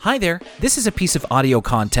Hi there, this is a piece of audio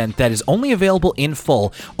content that is only available in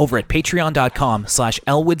full over at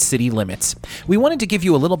patreon.com/Elwood City Limits. We wanted to give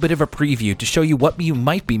you a little bit of a preview to show you what you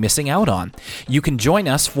might be missing out on. You can join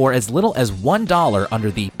us for as little as $1 under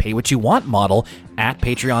the pay what you want model at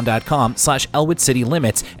patreon.com/Elwood City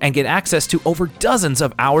Limits and get access to over dozens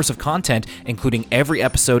of hours of content, including every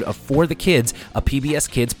episode of For the Kids, a PBS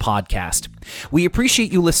Kids podcast. We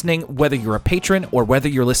appreciate you listening, whether you're a patron or whether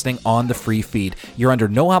you're listening on the free feed. You're under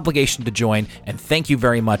no obligation to join, and thank you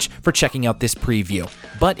very much for checking out this preview.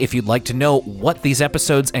 But if you'd like to know what these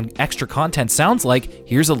episodes and extra content sounds like,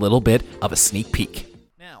 here's a little bit of a sneak peek.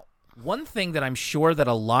 Now, one thing that I'm sure that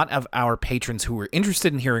a lot of our patrons who were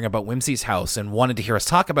interested in hearing about Whimsy's House and wanted to hear us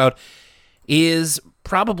talk about is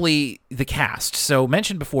probably the cast. So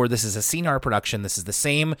mentioned before, this is a CNR production. This is the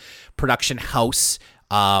same production house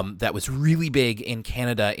that was really big in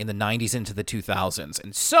Canada in the 90s into the 2000s.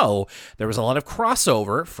 And so there was a lot of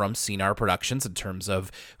crossover from CNR Productions in terms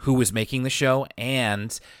of who was making the show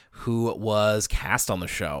and who was cast on the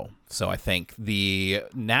show. So I think the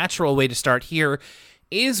natural way to start here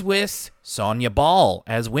is with Sonia Ball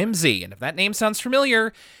as Whimsy. And if that name sounds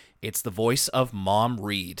familiar, it's the voice of Mom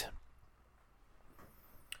Reed.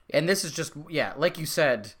 And this is just, like you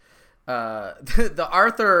said, the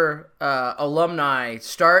Arthur alumni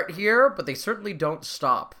start here, but they certainly don't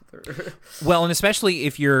stop. Well, and especially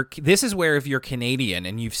if you're Canadian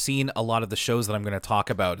and you've seen a lot of the shows that I'm going to talk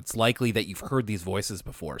about, it's likely that you've heard these voices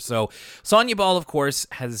before. So Sonia Ball, of course,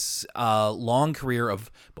 has a long career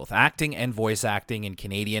of both acting and voice acting in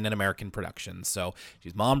Canadian and American productions. So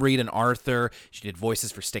she's Mom Reed and Arthur. She did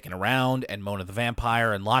voices for Stickin' Around and Mona the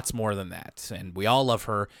Vampire and lots more than that. And we all love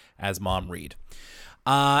her as Mom Reed.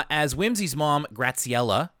 As Whimsy's mom,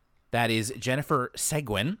 Graciela, that is Jennifer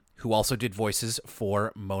Seguin, who also did voices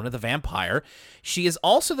for Mona the Vampire. She is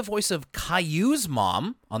also the voice of Caillou's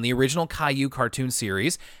mom on the original Caillou cartoon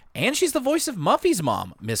series, and she's the voice of Muffy's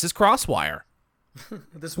mom, Mrs. Crosswire.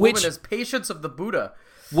 This woman is Patience of the Buddha.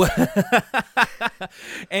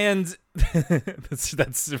 And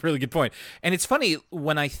that's a really good point. And it's funny,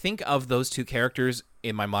 when I think of those two characters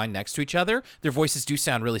in my mind next to each other, their voices do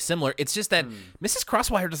sound really similar. It's just that Mrs.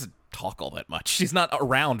 Crosswire doesn't talk all that much. She's not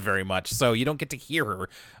around very much, so you don't get to hear her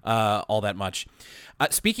all that much.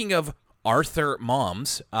 Speaking of Arthur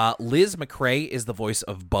moms, Liz McRae is the voice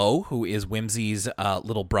of Bo, who is Whimsy's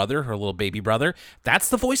little brother, her little baby brother. That's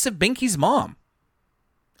the voice of Binky's mom.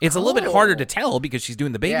 It's a little bit harder to tell because she's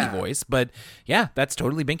doing the baby voice, but yeah, that's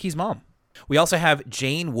totally Binky's mom. We also have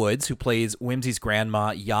Jane Woods, who plays Whimsy's grandma,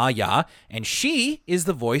 Yaya, and she is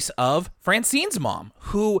the voice of Francine's mom,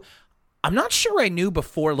 who I'm not sure I knew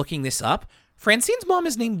before looking this up. Francine's mom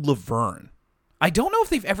is named Laverne. I don't know if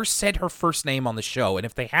they've ever said her first name on the show, and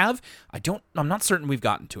if they have, I'm not certain we've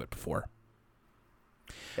gotten to it before.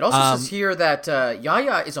 It also says here that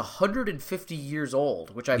Yaya is 150 years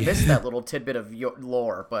old, which I missed that little tidbit of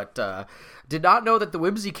lore, but did not know that the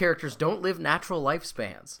Whimsy characters don't live natural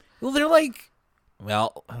lifespans. Well, they're like,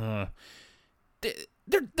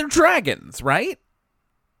 they're dragons, right?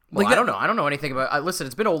 Well, I don't know. I don't know anything about. Listen,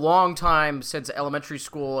 it's been a long time since elementary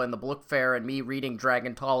school and the book fair and me reading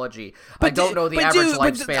Dragontology. I don't know the average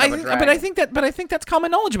lifespan of a dragon. But I think that's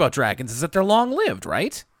common knowledge about dragons is that they're long-lived,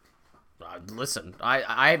 right? Listen,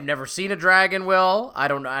 I've never seen a dragon, Will. I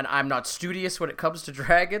don't know. I'm not studious when it comes to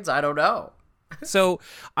dragons. I don't know. So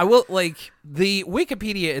I will, the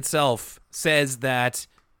Wikipedia itself says that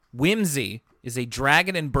Whimsy is a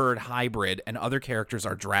dragon and bird hybrid and other characters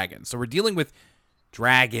are dragons. So we're dealing with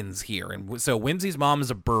dragons here. And so Whimsy's mom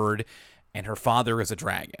is a bird and her father is a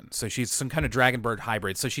dragon. So she's some kind of dragon bird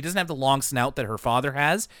hybrid. So she doesn't have the long snout that her father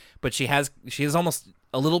has, but she has almost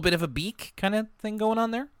a little bit of a beak kind of thing going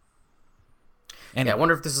on there. Anyway. Yeah, I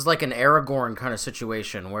wonder if this is like an Aragorn kind of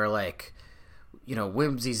situation where,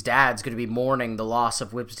 Whimsy's dad's going to be mourning the loss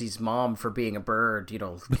of Whimsy's mom for being a bird,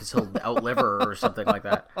 because he'll outlive her or something like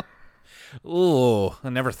that. Oh, I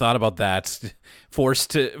never thought about that. Forced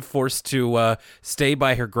to stay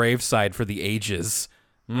by her graveside for the ages.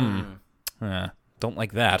 Don't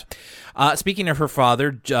like that. Speaking of her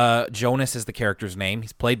father, Jonas is the character's name.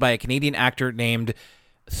 He's played by a Canadian actor named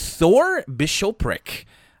Thor Bishoprick.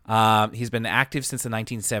 He's been active since the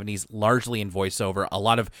 1970s, largely in voiceover. A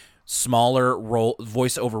lot of smaller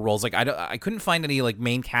voiceover roles. I couldn't find any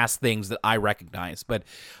main cast things that I recognize, but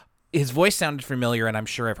his voice sounded familiar, and I'm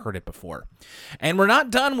sure I've heard it before. And we're not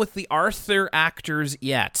done with the Arthur actors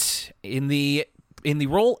yet. In the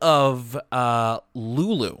role of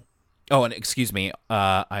Lulu. Oh, and excuse me,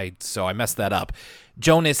 I messed that up.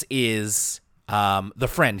 Jonas is the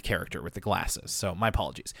friend character with the glasses. So my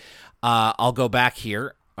apologies. I'll go back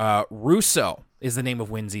here. Russo is the name of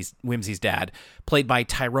Whimsy's dad, played by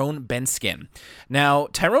Tyrone Benskin. Now,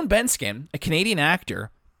 Tyrone Benskin, a Canadian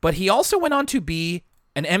actor, but he also went on to be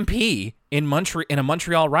an MP in a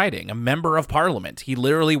Montreal riding, a member of parliament. He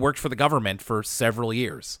literally worked for the government for several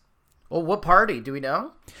years. Well, what party? Do we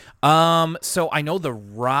know? So I know the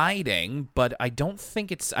riding, but I don't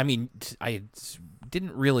think it's... I mean, I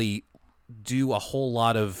didn't really do a whole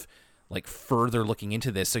lot of like further looking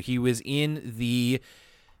into this. So he was in the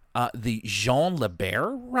Jean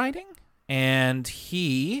Lebert riding, and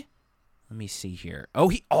he... Let me see here.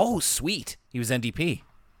 Oh, sweet. He was NDP.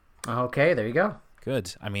 Okay, there you go.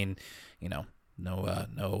 Good. I mean,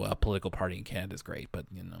 no political party in Canada is great, but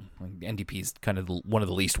NDP is kind of one of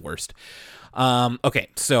the least worst. Okay,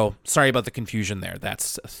 so sorry about the confusion there.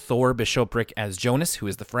 That's Thor Bishopric as Jonas, who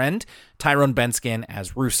is the friend, Tyrone Benskin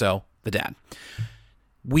as Russo, the dad.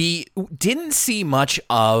 We didn't see much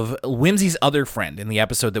of Whimsy's other friend in the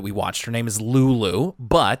episode that we watched. Her name is Lulu,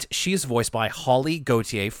 but she is voiced by Holly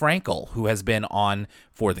Gauthier-Frankel, who has been on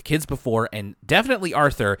For the Kids before, and definitely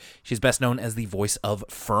Arthur. She's best known as the voice of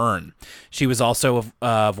Fern. She was also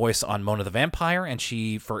a voice on Mona the Vampire, and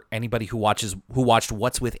she, for anybody who watched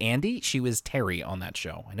What's with Andy, she was Terry on that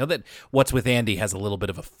show. I know that What's with Andy has a little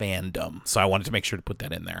bit of a fandom, so I wanted to make sure to put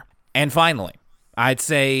that in there. And finally, I'd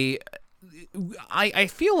say... I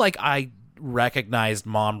feel like I recognized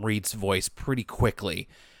Mom Reed's voice pretty quickly,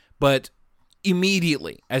 but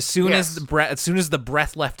immediately, as soon as the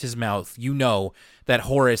breath left his mouth, you know that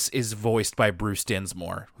Horace is voiced by Bruce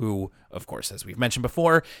Dinsmore, who, of course, as we've mentioned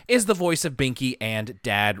before, is the voice of Binky and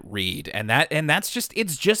Dad Reed, and that's just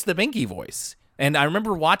the Binky voice. And I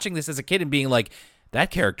remember watching this as a kid and being like,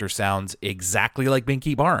 that character sounds exactly like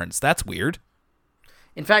Binky Barnes. That's weird.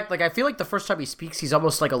 In fact, like I feel like the first time he speaks, he's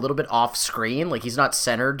almost like a little bit off screen, like he's not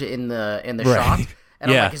centered in the shot.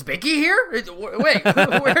 And I'm like, is Binky here? Wait,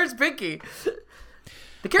 where's Binky?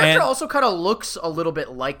 The character also kind of looks a little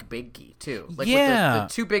bit like Binky too, like with the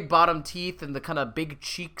two big bottom teeth and the kind of big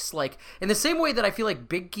cheeks, like in the same way that I feel like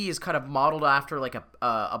Binky is kind of modeled after like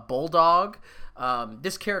a bulldog.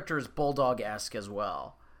 This character is bulldog-esque as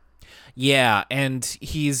well. Yeah, and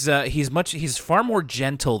he's far more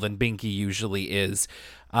gentle than Binky usually is.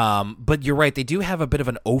 But you're right, they do have a bit of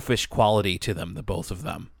an oafish quality to them, the both of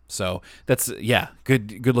them. So that's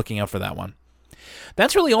good looking out for that one.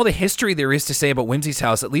 That's really all the history there is to say about Whimsy's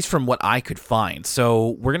House, at least from what I could find.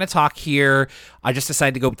 So we're going to talk here. I just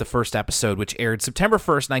decided to go with the first episode, which aired September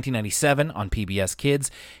 1st, 1997 on PBS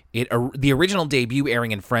Kids. The original debut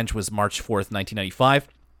airing in French was March 4th, 1995.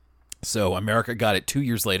 So America got it 2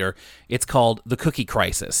 years later. It's called The Cookie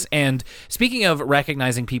Crisis. And speaking of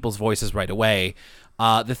recognizing people's voices right away,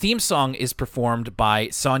 the theme song is performed by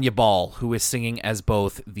Sonia Ball, who is singing as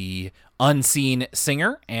both the unseen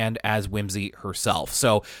singer and as Whimsy herself.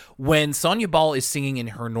 So when Sonia Ball is singing in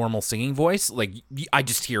her normal singing voice, like I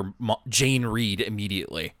just hear Jane Reed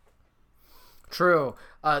immediately. True.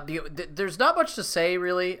 There's not much to say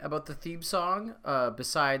really about the theme song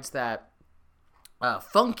besides that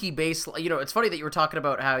funky bass. It's funny that you were talking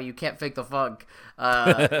about how you can't fake the funk.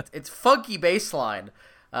 It's funky bass line.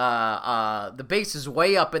 The bass is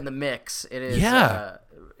way up in the mix. It is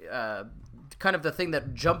kind of the thing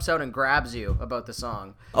that jumps out and grabs you about the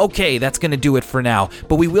song. Okay, that's going to do it for now.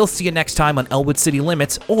 But we will see you next time on Elwood City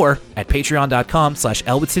Limits or at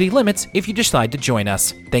patreon.com/Elwood City Limits if you decide to join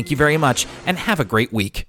us. Thank you very much and have a great week.